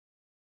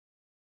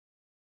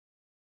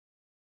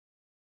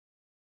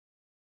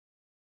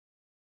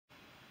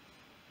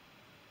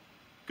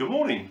Good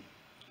morning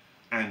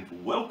and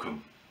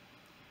welcome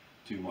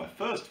to my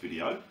first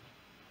video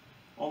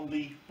on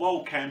the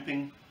wild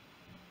camping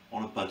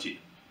on a budget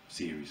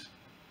series.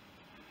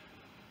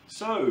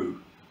 So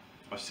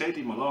I said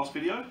in my last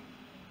video I'm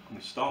going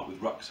to start with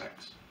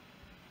rucksacks.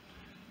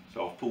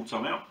 So I've pulled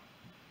some out.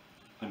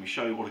 Let me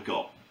show you what I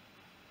got.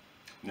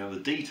 Now the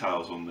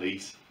details on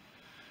these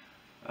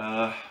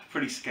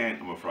pretty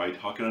scant, I'm afraid.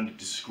 I can only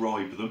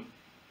describe them.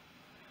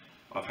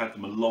 I've had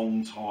them a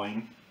long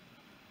time.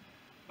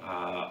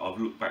 I've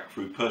looked back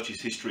through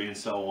purchase history and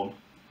so on,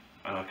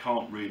 and I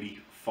can't really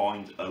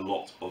find a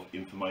lot of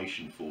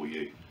information for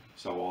you.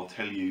 So I'll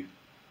tell you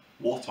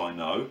what I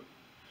know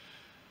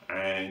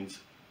and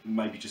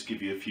maybe just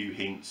give you a few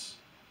hints,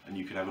 and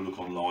you can have a look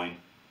online,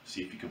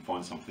 see if you can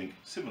find something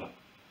similar.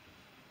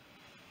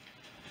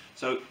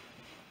 So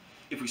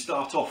if we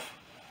start off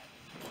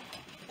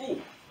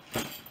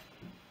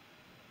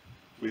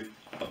with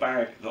a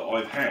bag that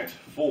I've had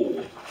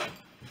for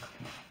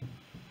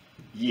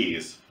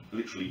years,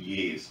 literally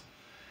years.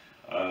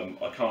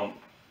 I can't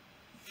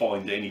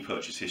find any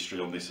purchase history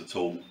on this at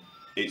all.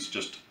 It's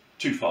just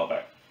too far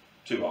back,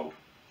 too old.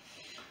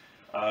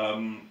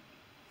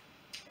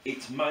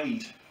 It's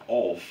made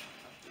of,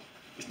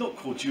 it's not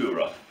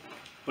cordura,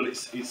 but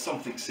it's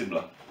something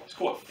similar. It's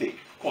quite thick,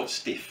 quite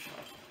stiff.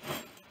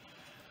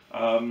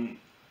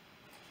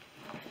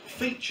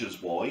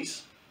 Features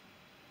wise,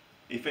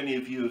 if any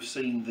of you have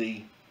seen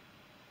the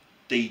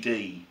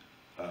DD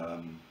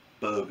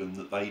Bergen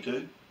that they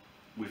do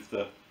with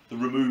the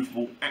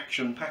removable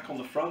action pack on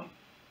the front,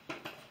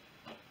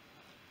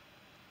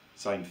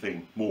 same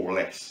thing more or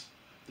less.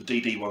 The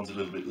DD one's a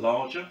little bit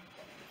larger,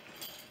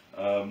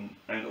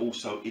 and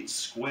also it's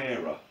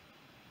squarer.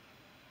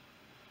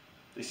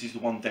 This is the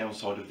one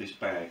downside of this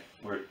bag,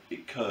 where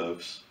it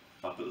curves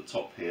up at the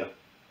top here.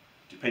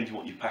 Depending on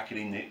what you're packing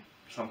in it,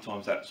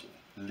 sometimes that sort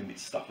of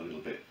limits stuff a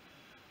little bit.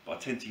 But I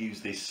tend to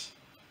use this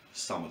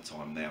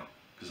summertime now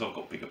because I've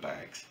got bigger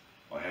bags.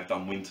 I have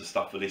done winter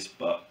stuff for this,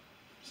 but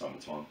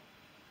summertime.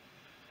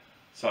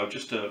 So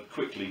just to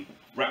quickly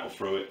rattle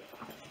through it,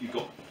 you've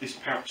got this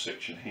pouch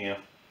section here,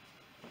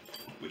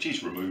 which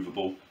is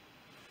removable.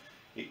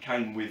 It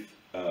came with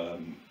a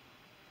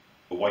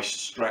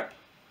waist strap,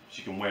 so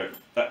you can wear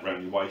that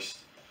around your waist,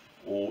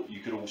 or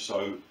you could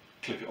also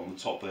clip it on the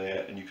top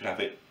there and you could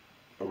have it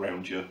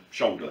around your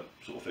shoulder,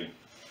 sort of thing.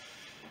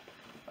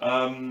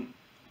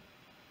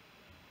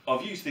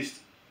 I've used this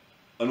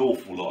an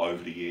awful lot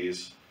over the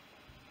years.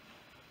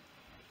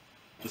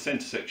 The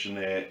centre section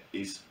there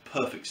is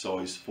perfect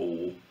size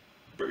for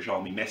British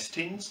Army mess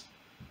tins,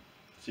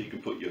 so you can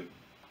put your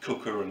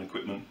cooker and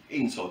equipment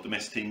inside the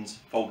mess tins,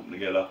 fold them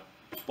together,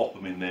 pop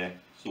them in there,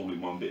 it's all in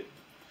one bit.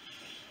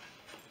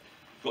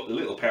 Got the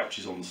little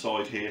pouches on the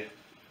side here.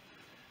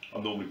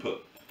 I normally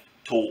put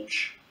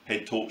torch,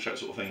 head torch, that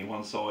sort of thing in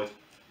one side.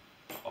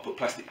 I put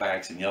plastic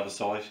bags in the other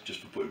side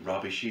just for putting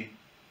rubbish in.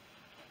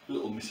 A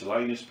little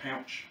miscellaneous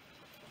pouch.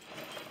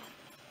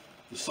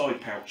 The side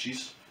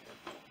pouches,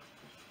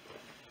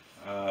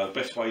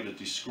 best way to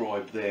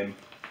describe them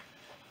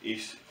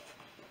is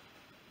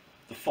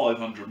the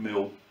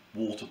 500ml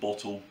water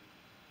bottle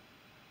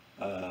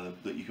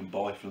that you can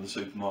buy from the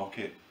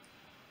supermarket,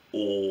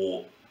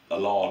 or a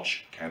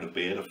large can of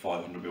beer, the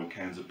 500ml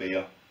cans of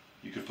beer.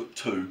 You could put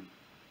 2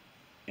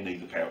 in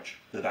either pouch.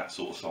 They're that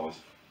sort of size.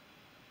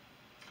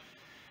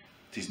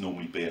 It is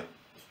normally beer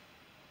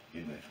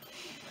in there.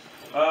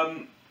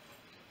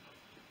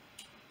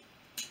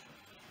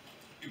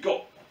 You've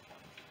got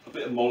a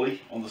bit of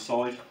molly on the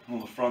side, on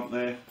the front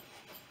there,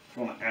 if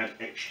you want to add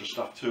extra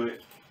stuff to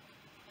it.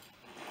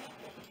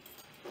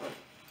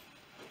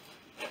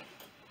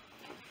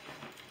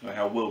 Now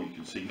how well you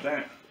can see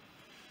that.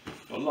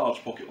 Got a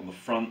large pocket on the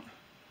front.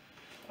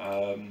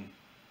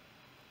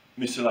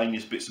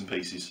 Miscellaneous bits and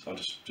pieces, I'll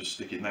just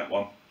stick in that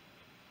one.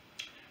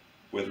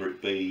 Whether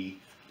it be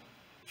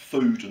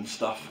food and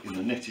stuff in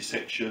the netty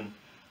section,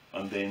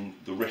 and then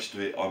the rest of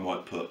it I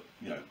might put,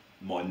 you know,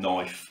 my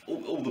knife,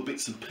 all the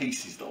bits and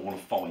pieces that I want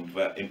to find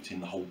without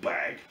emptying the whole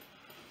bag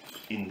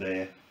in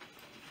there.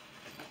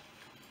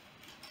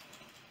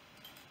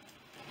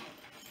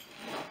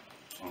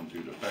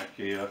 Undo the back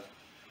here.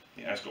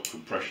 It has got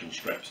compression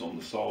straps on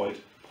the side.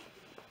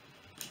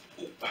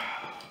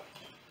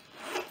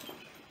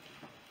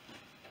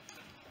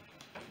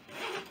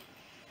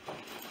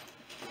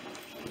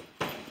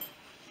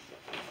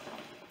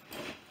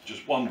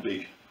 Just one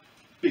big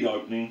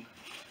opening.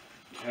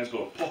 It has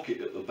got a pocket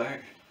at the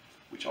back,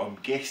 which I'm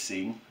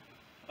guessing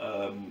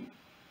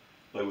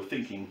they were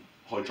thinking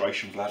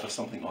hydration bladder,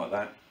 something like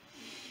that.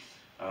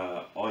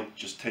 I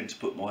just tend to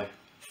put my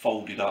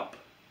folded up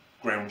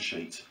ground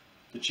sheet,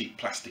 the cheap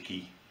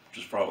plasticky,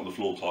 just throw it on the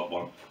floor type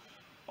one.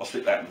 I'll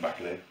stick that in the back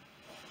of there.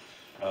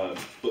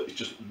 But it's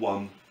just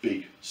one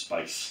big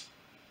space,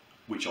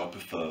 which I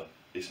prefer.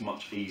 It's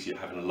much easier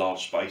having a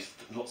large space.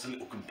 Lots of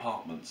little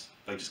compartments,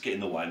 they just get in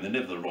the way and they're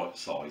never the right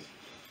size.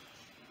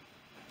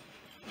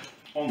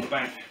 On the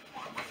back,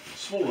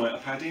 small amount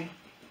of padding.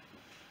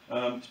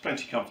 It's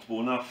plenty comfortable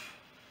enough.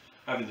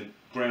 Having the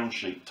ground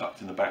sheet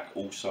tucked in the back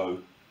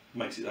also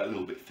makes it that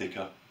little bit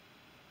thicker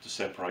to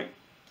separate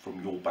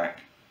from your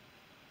back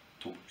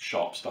to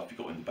sharp stuff you've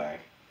got in the bag,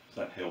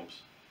 so that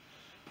helps.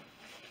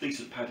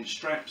 Decent padded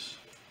straps.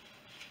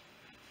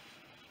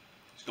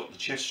 It's got the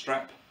chest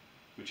strap,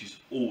 which is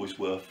always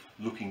worth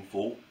looking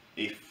for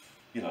if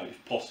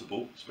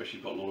possible, especially if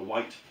you've got a lot of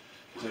weight,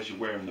 because as you're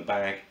wearing the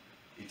bag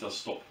it does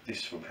stop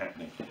this from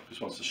happening,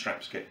 because once the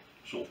straps get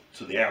sort of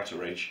to the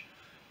outer edge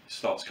it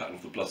starts cutting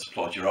off the blood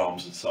supply to your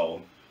arms and so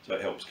on, so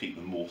it helps keep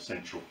them more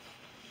central.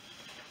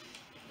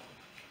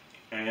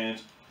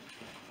 And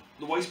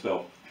the waist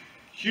belt,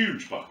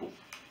 huge buckle.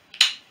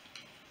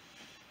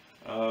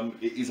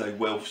 It is a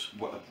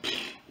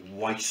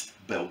waist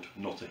belt,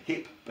 not a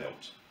hip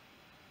belt.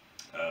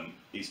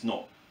 It's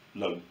not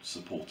load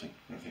supporting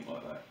or anything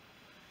like that,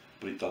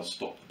 but it does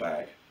stop the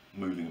bag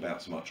moving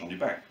about so much on your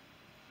back.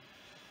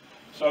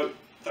 So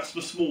that's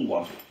the small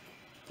one,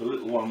 the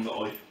little one that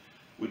I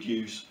would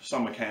use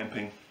summer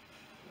camping,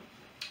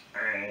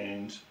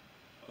 and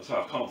so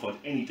I can't find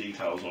any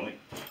details on it,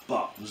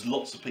 but there's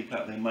lots of people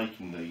out there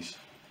making these.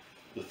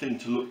 The thing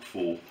to look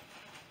for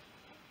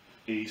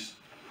is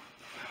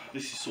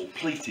this is sort of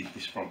pleated,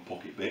 this front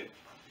pocket bit,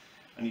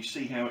 and you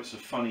see how it's a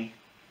funny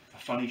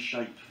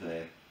shape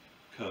there,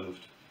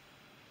 curved.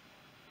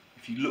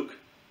 If you look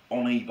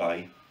on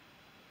eBay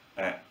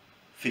at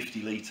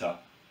 50 litre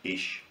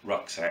ish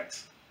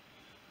rucksacks,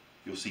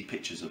 you'll see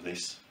pictures of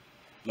this.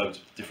 Loads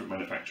of different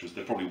manufacturers,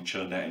 they're probably all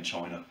churned out in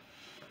China,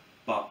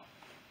 but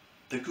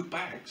they're good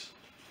bags.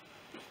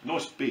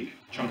 Nice big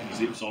chunky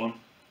zips on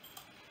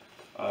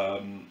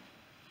them.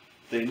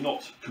 They're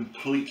not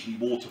completely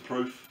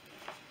waterproof,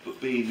 but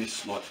being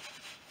this like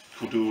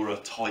Cordura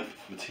type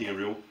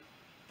material,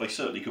 they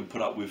certainly can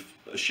put up with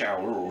a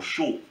shower or a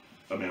short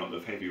amount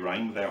of heavy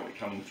rain without it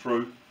coming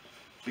through,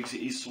 because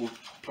it is sort of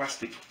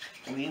plastic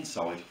on the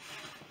inside.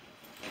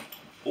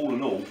 All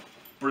in all,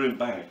 brilliant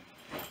bag.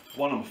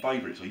 One of my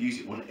favourites. I use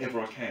it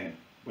whenever I can,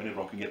 whenever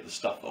I can get the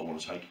stuff that I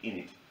want to take in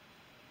it.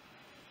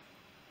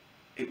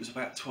 It was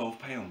about £12.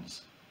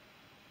 It's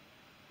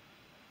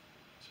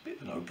a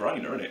bit of a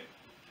no-brainer, isn't it?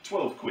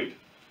 12 quid.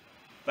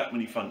 That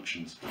many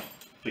functions,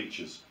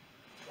 features.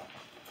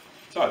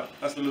 So,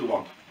 that's the little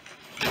one.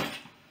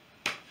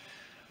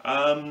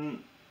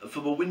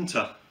 For the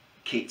winter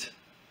kit,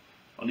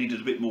 I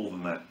needed a bit more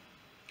than that.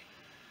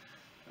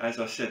 As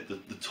I said,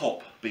 the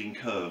top being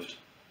curved,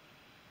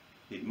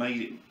 it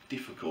made it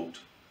difficult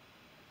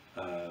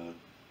to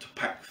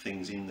pack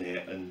things in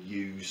there and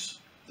use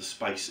the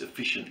space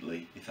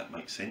efficiently, if that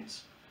makes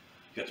sense.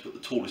 You had to put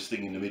the tallest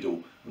thing in the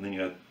middle, and then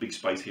you had big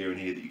space here and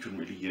here that you couldn't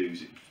really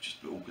use. It was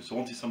just a bit awkward. So I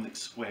wanted something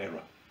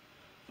squarer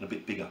and a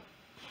bit bigger.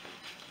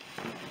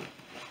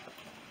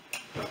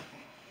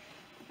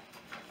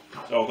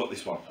 So I've got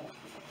this one.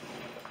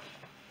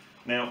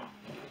 Now,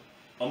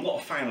 I'm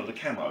not a fan of the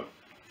camo,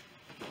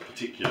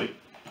 particularly.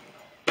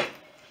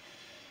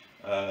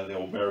 The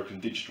old American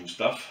digital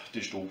stuff,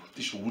 digital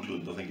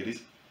woodland I think it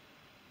is.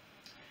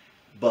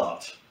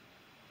 But,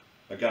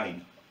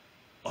 again,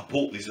 I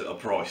bought this at a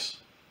price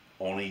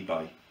on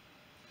eBay.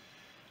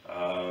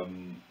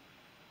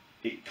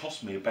 It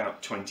cost me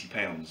about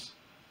 £20.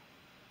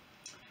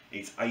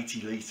 It's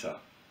 80 litre,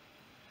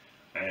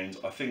 and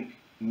I think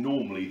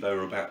normally they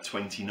were about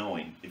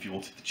 29 if you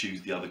wanted to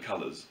choose the other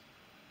colours,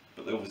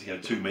 but they obviously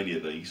had too many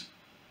of these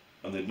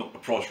and they'd knocked the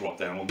price right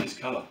down on this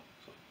colour.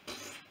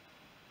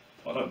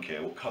 So, I don't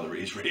care what colour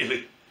it is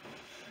really.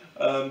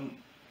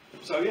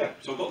 So yeah,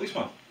 so I've got this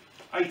one,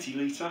 80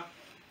 litre.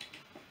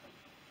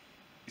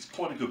 It's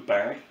quite a good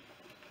bag.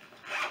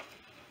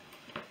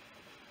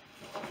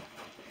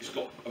 It's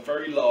got a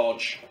very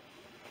large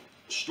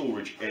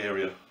storage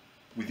area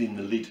within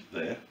the lid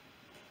there,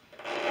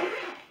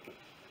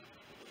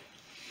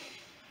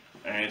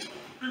 and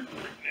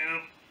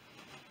now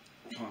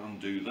if I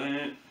undo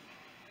that,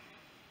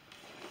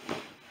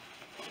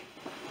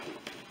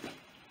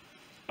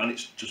 and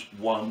it's just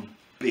one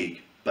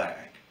big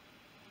bag,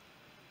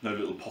 no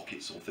little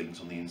pockets or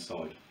things on the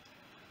inside,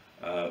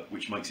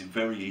 which makes it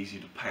very easy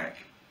to pack.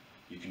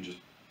 You can just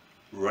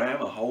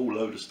ram a whole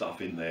load of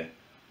stuff in there,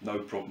 no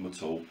problem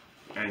at all,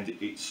 and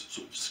it's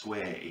sort of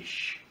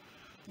square-ish.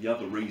 The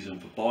other reason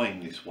for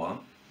buying this one,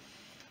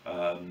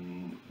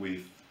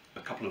 with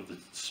a couple of the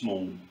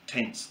small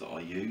tents that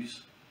I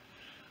use,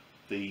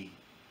 the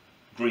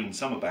green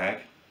summer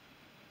bag,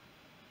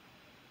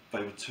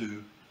 they were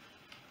too,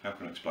 how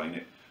can I explain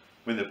it,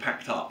 when they're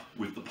packed up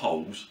with the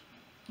poles,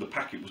 the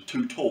packet was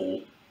too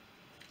tall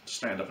to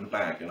stand up in a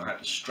bag, and I had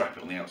to strap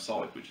it on the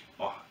outside, which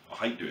I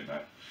hate doing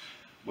that.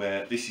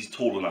 Where this is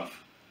tall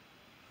enough,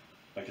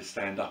 I can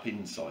stand up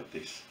inside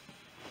this.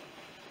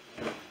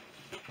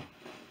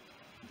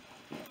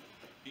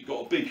 You've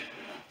got a big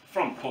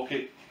front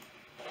pocket.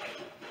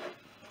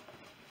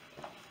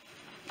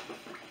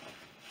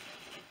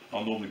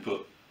 I'll normally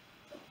put,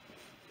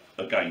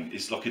 again,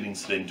 it's like an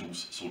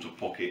incidentals sort of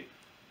pocket.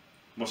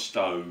 My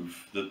stove,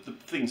 the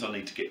things I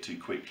need to get to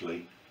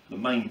quickly. The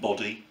main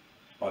body,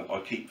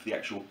 I keep the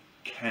actual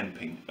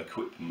camping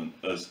equipment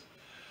as,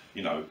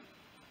 you know,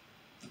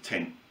 the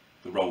tent,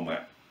 the roll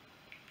mat,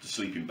 the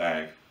sleeping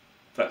bag,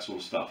 that sort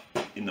of stuff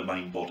in the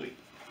main body.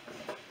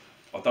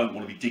 I don't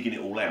want to be digging it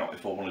all out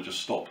if I want to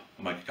just stop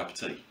and make a cup of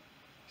tea.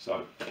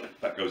 So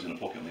that goes in a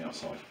pocket on the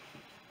outside.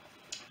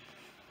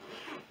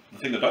 The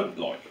thing I don't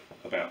like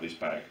about this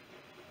bag,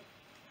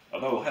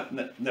 although I have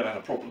never had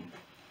a problem,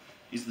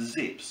 is the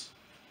zips.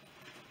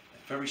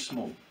 They're very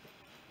small.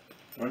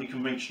 They're only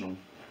conventional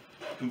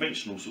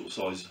sort of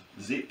size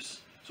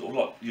zips. Sort of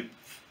like you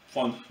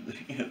find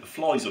the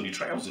flies on your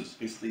trousers.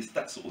 It's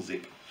that sort of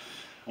zip.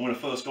 And when I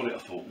first got it, I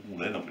thought, oh,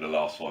 they're not going to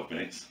last 5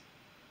 minutes.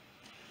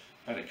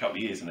 I've had it a couple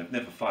of years and they've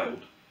never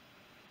failed.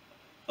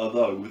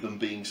 Although with them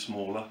being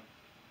smaller,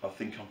 I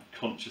think I'm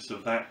conscious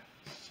of that,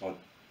 so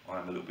I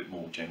am a little bit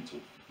more gentle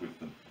with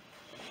them.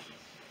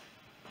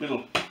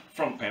 Little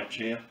front pouch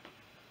here,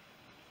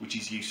 which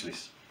is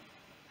useless.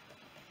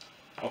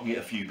 I can get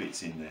a few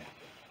bits in there,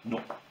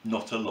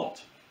 not a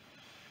lot.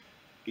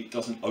 It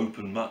doesn't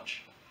open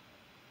much.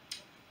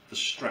 The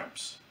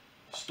straps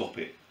stop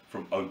it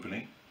from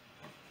opening.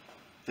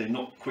 They're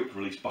not quick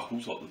release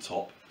buckles like the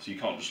top, so you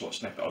can't just like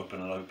snap it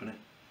open and open it.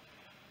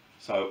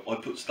 So I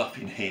put stuff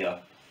in here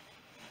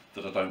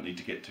that I don't need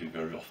to get to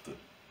very often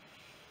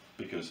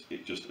because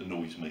it just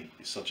annoys me.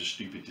 It's such a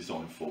stupid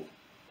design fault.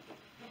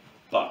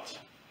 But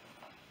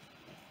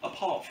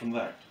apart from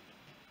that,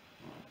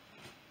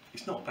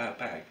 it's not a bad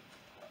bag.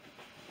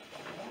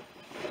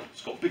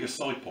 It's got bigger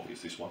side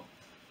pockets, this one.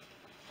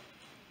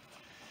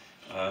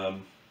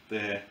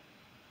 They're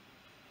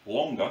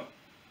longer,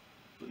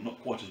 but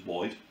not quite as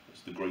wide.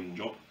 That's the green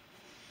job.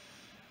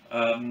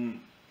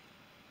 And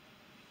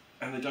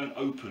they don't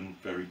open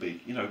very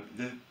big. You know,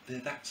 they're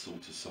that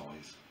sort of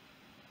size.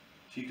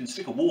 So you can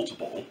stick a water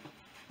bottle,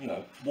 you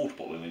know, water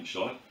bottle in each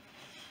side.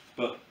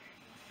 But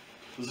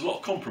there's a lot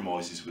of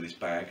compromises with this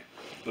bag.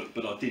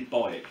 But I did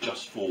buy it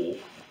just for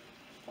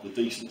the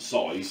decent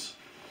size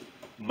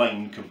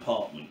main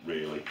compartment,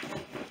 really.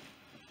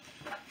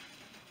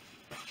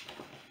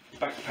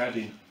 Back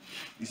padding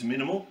is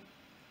minimal,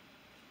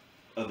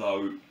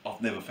 although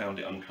I've never found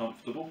it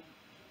uncomfortable.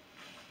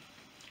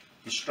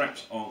 The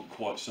straps aren't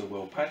quite so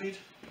well padded.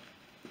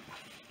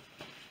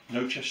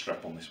 No chest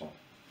strap on this one,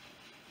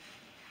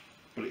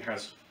 but it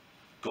has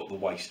got the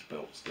waist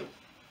belt still.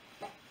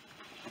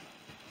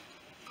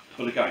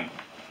 But again,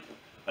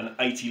 an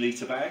 80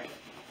 litre bag,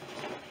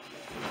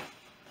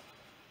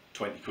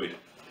 20 quid.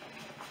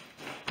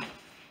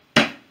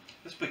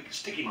 Let's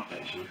stick him up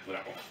there, shall we, for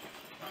that one.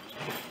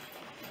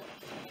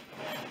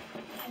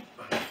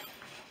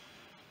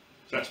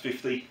 So that's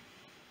 50,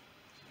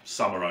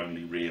 summer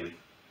only really.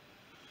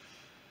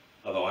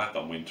 Although I have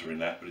done winter in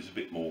that, but it's a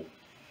bit more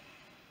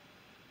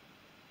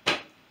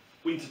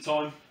winter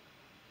time,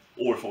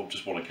 or if I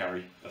just want to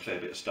carry a fair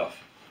bit of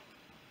stuff.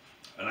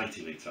 An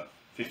 80 litre,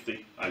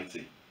 50,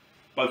 80,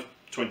 both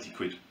 20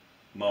 quid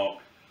mark.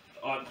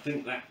 I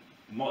think that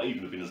might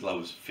even have been as low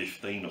as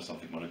 15 or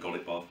something when I got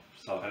it, but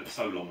I've had it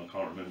so long I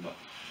can't remember.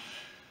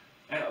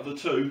 Out of the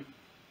two,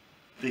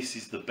 this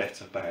is the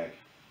better bag,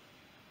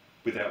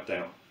 without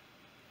doubt.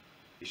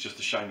 It's just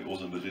a shame it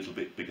wasn't a little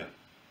bit bigger.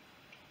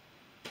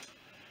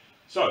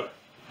 So,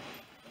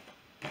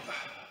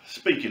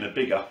 speaking of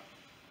bigger,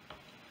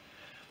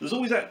 there's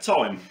always that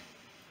time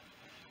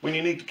when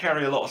you need to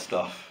carry a lot of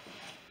stuff.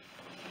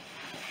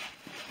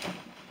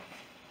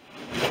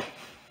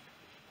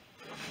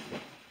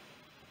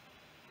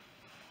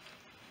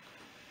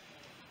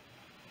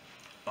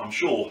 I'm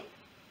sure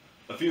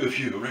a few of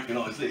you will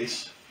recognise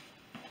this.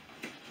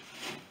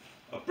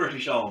 A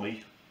British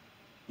Army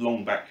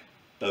longback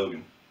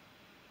Bergen.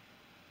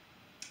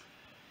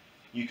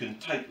 You can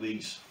take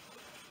these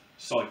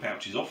side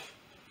pouches off,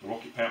 the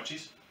rocket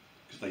pouches,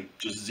 because they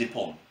just zip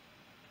on.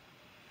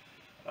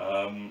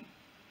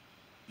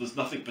 There's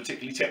nothing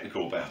particularly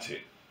technical about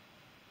it.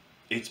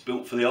 It's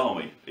built for the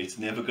army. It's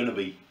never going to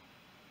be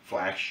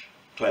flash,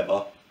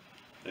 clever.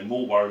 They're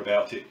more worried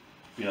about it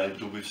being able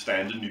to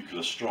withstand a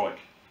nuclear strike.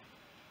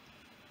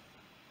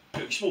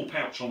 Got a small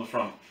pouch on the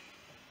front,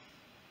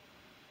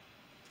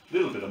 a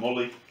little bit of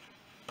molly,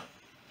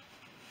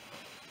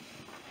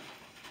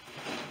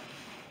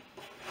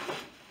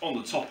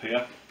 on the top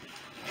here,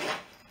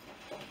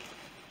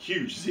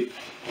 huge zip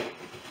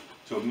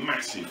to a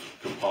massive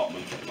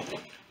compartment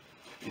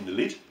in the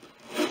lid.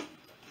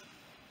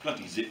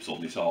 Bloody zips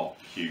on this are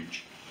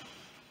huge.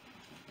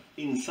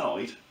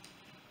 Inside,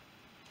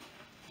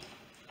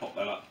 pop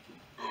that up.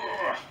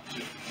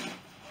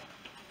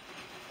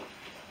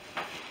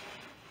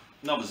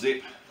 Another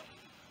zip,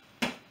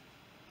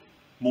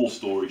 more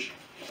storage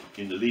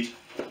in the lid.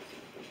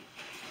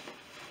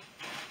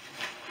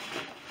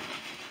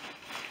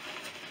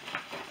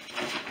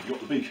 You've got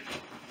the big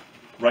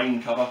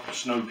rain cover,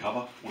 snow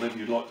cover, whatever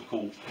you'd like to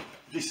call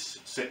this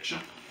section.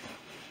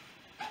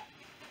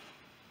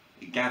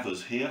 It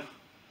gathers here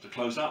to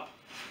close up.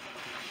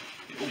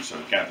 It also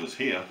gathers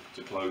here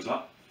to close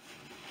up.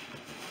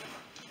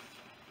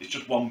 It's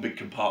just one big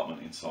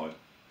compartment inside.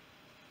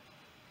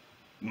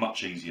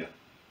 Much easier.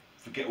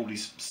 Forget all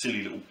these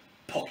silly little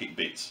pocket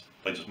bits.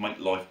 They just make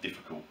life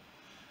difficult.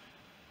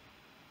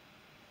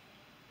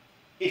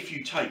 If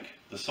you take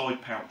the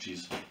side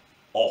pouches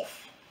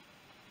off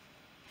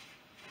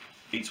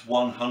It's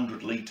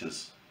 100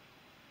 litres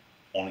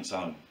on its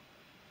own.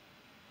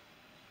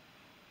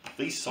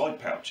 These side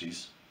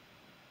pouches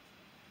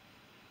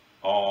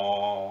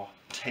are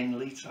 10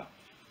 litre.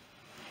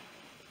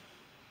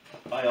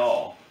 They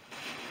are,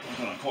 I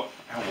don't know quite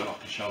how well I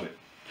can show it.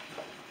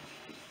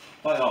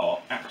 They are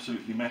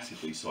absolutely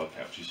massive, these side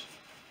pouches.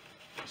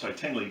 So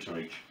 10 litre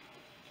each.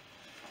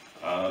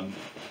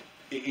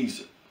 It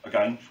is,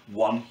 again,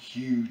 one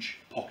huge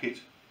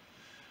pocket.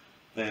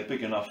 They're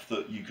big enough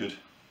that you could,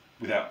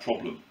 without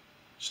problem,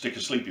 stick a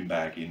sleeping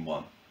bag in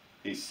one.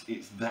 It's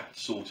that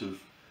sort of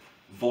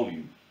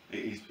volume.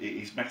 It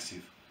is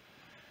massive.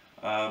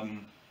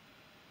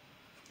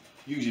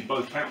 Using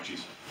both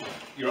pouches,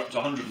 you're up to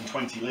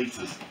 120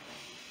 litres.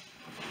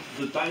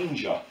 The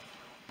danger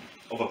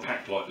of a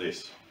pack like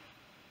this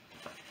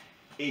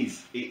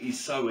is it is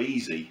so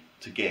easy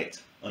to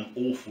get an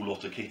awful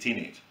lot of kit in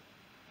it.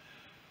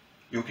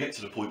 You'll get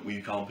to the point where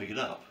you can't pick it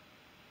up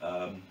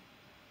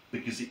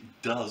because it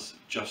does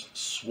just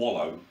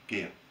swallow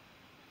gear.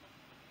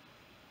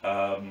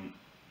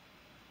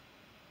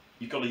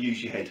 You've got to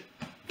use your head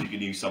if you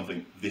can use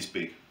something this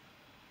big.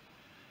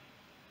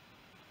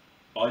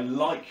 I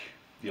like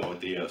the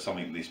idea of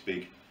something this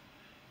big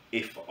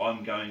if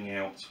I'm going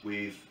out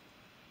with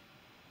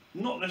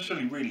not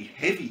necessarily really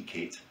heavy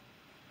kit,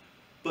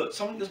 but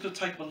something that's going to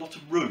take up a lot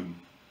of room.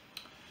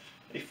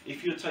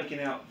 If you're taking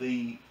out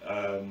the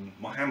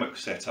my hammock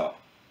setup,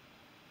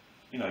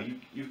 you know,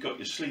 you've got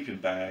your sleeping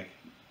bag.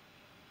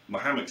 My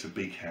hammock's a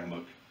big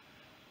hammock.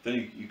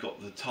 Then you've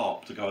got the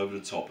tarp to go over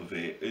the top of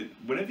it.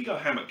 Whenever you go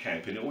hammock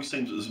camping, it always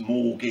seems that there's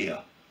more gear.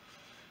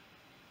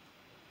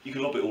 You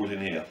can lob it all in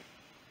here,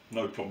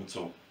 no problem at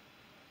all.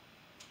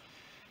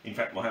 In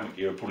fact, my hammock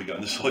gear will probably go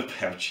in the side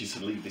pouches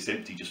and leave this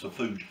empty just for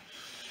food.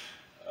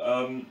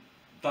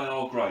 They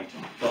are great,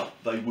 but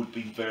they would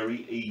be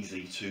very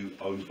easy to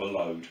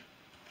overload.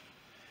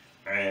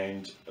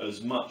 And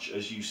as much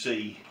as you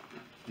see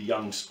the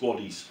young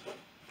squaddies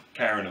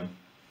carrying them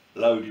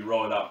loaded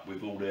right up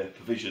with all their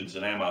provisions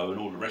and ammo and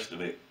all the rest of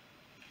it,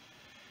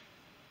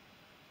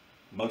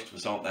 most of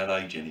us aren't that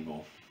age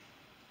anymore,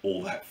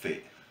 or that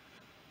fit.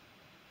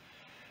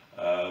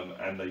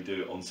 And they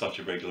do it on such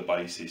a regular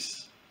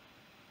basis,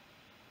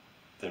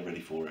 they're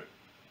ready for it.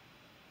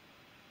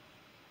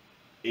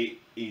 It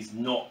is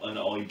not an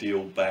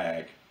ideal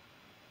bag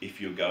if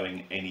you're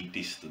going any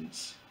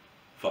distance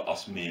for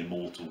us mere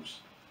mortals,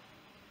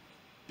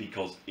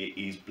 because it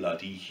is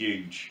bloody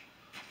huge.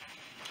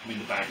 I mean,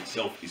 the bag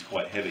itself is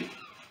quite heavy,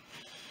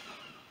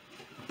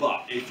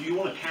 but if you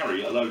want to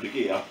carry a load of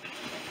gear,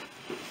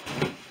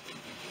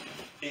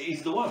 it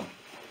is the one.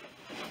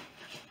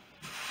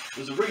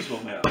 There's a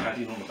reasonable amount of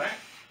padding on the back,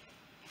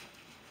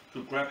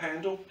 good grab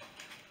handle,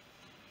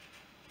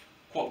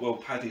 quite well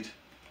padded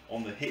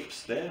on the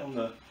hips there, on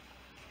the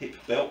hip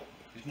belt.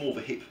 It's more of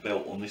a hip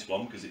belt on this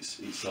one because it's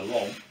so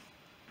long.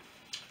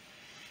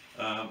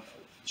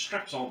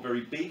 Straps aren't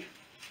very big,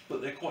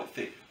 but they're quite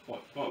thick,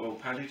 quite well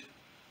padded.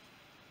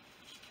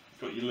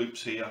 You've got your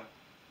loops here.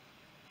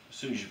 As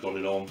soon as you've got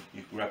it on,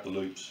 you can grab the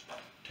loops,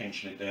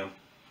 tension it down.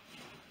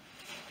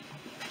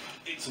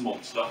 It's a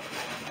monster.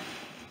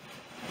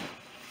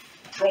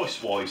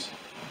 Price wise,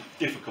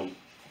 difficult,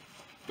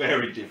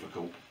 very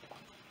difficult.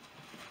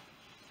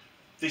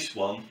 This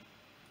one,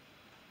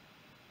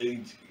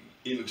 it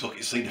looks like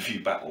it's seen a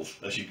few battles,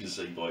 as you can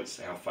see by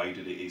how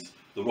faded it is.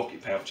 The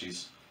rocket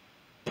pouches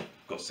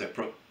got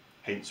separate,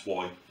 hence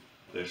why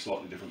they're a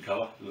slightly different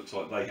colour. It looks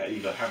like they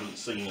either haven't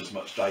seen as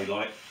much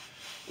daylight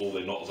or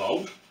they're not as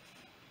old,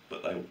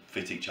 but they'll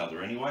fit each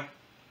other anyway.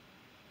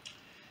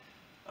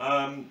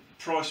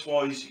 Price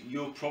wise,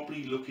 you're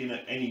probably looking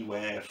at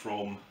anywhere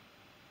from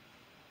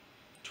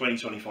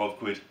 20-25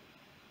 quid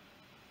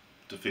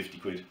to 50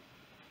 quid,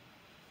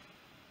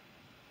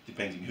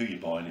 depending who you're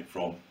buying it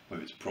from,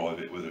 whether it's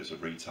private, whether it's a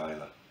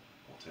retailer,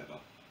 whatever.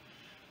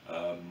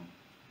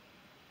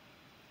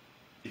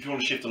 If you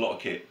want to shift a lot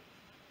of kit,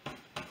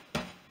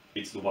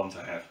 it's the one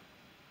to have.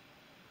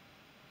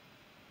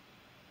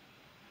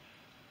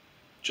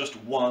 Just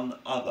one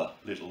other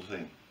little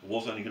thing. I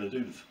was only going to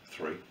do the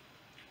 3,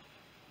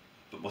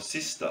 but my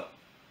sister,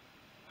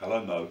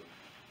 hello Mo,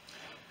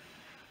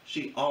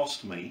 she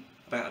asked me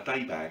about a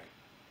day bag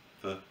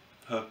for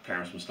her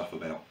carrying some stuff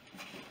about.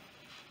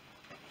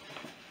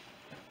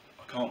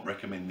 I can't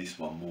recommend this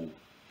one more,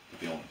 to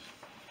be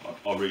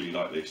honest. I really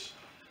like this.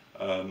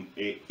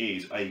 It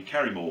is a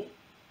Carrymore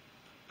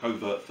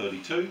Covert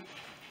 32,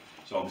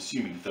 so I'm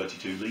assuming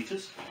 32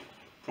 litres.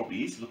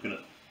 Probably is, looking at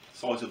the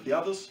size of the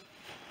others.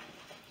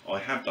 I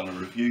have done a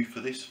review for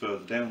this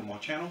further down on my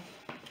channel,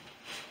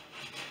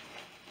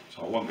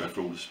 so I won't go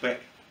through all the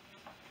spec,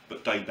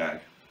 but day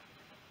bag,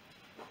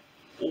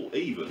 or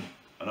even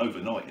an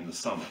overnight in the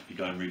summer if you're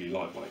going really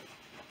lightweight.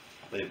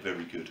 They're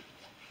very good.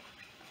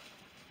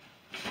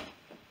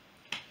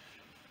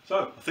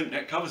 So I think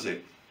that covers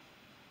it.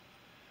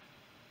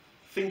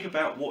 Think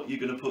about what you're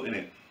going to put in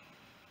it.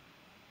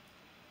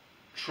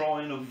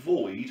 Try and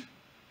avoid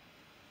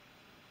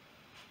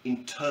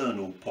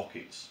internal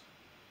pockets.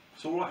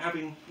 It's all right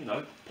having, you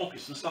know,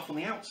 pockets and stuff on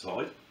the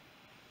outside,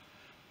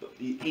 But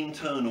the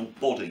internal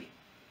body,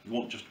 you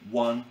want just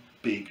one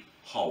big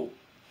hole.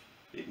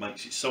 It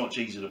makes it so much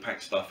easier to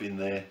pack stuff in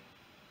there.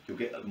 You'll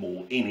get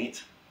more in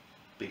it,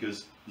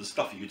 because the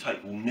stuff that you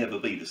take will never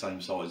be the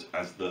same size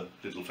as the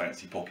little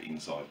fancy pocket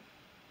inside.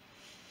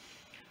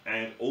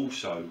 And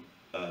also,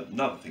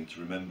 another thing to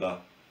remember,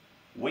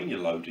 when you're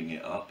loading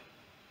it up,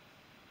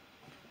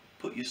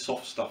 put your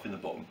soft stuff in the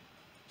bottom.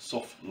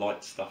 Soft,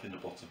 light stuff in the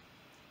bottom.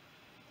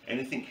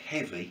 Anything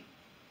heavy,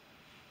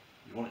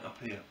 you want it up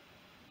here.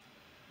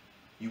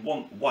 You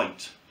want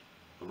weight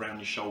around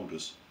your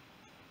shoulders.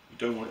 You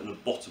don't want it at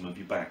the bottom of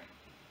your back,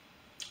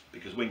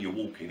 because when you're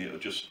walking, it'll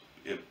just,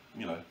 you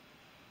know,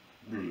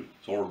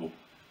 it's horrible.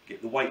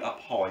 Get the weight up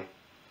high,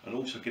 and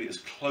also get it as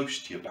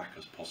close to your back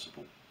as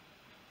possible,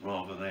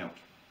 rather than out.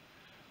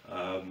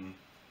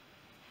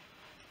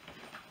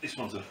 This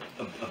one's a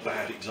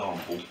bad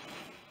example,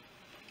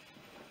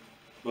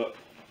 but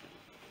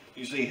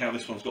you see how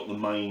this one's got the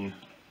main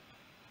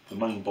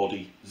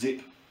body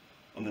zip,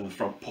 and then the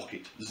front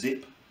pocket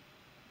zip.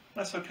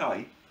 That's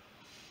okay,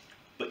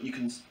 but you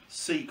can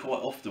see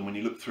quite often when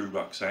you look through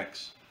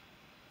rucksacks,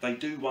 they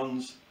do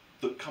ones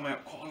that come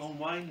out quite a long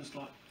way. There's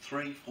like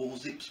 3-4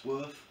 zips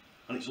worth,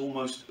 and it's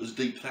almost as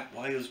deep that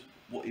way as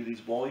what it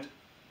is wide.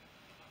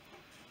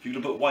 If you're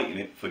going to put weight in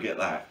it, forget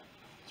that.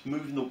 It's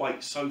moving the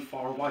weight so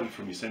far away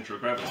from your centre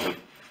of gravity.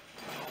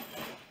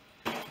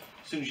 As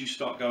soon as you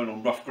start going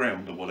on rough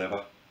ground or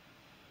whatever,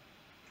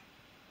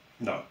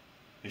 no,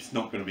 it's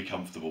not going to be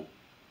comfortable.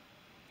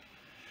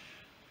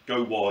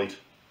 Go wide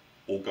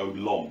or go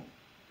long.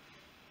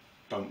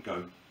 Don't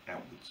go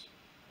outwards.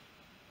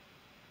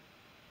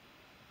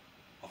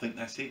 I think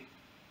that's it.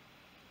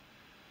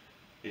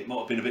 It might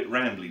have been a bit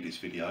rambly, this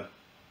video,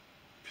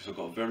 because I've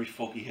got a very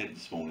foggy head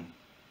this morning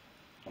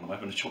and I'm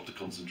having a job to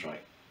concentrate.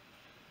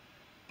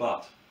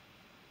 But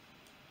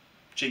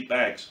cheap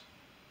bags,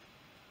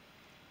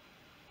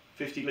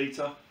 50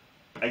 litre,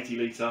 80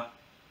 litre,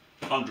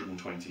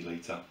 120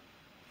 litre.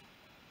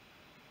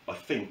 I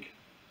think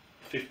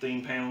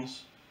 £15,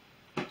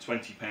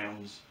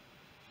 £20,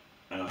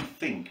 and I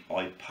think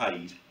I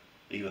paid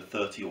either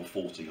 30 or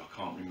 40, I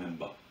can't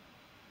remember.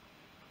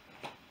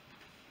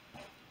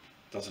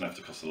 Doesn't have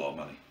to cost a lot of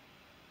money.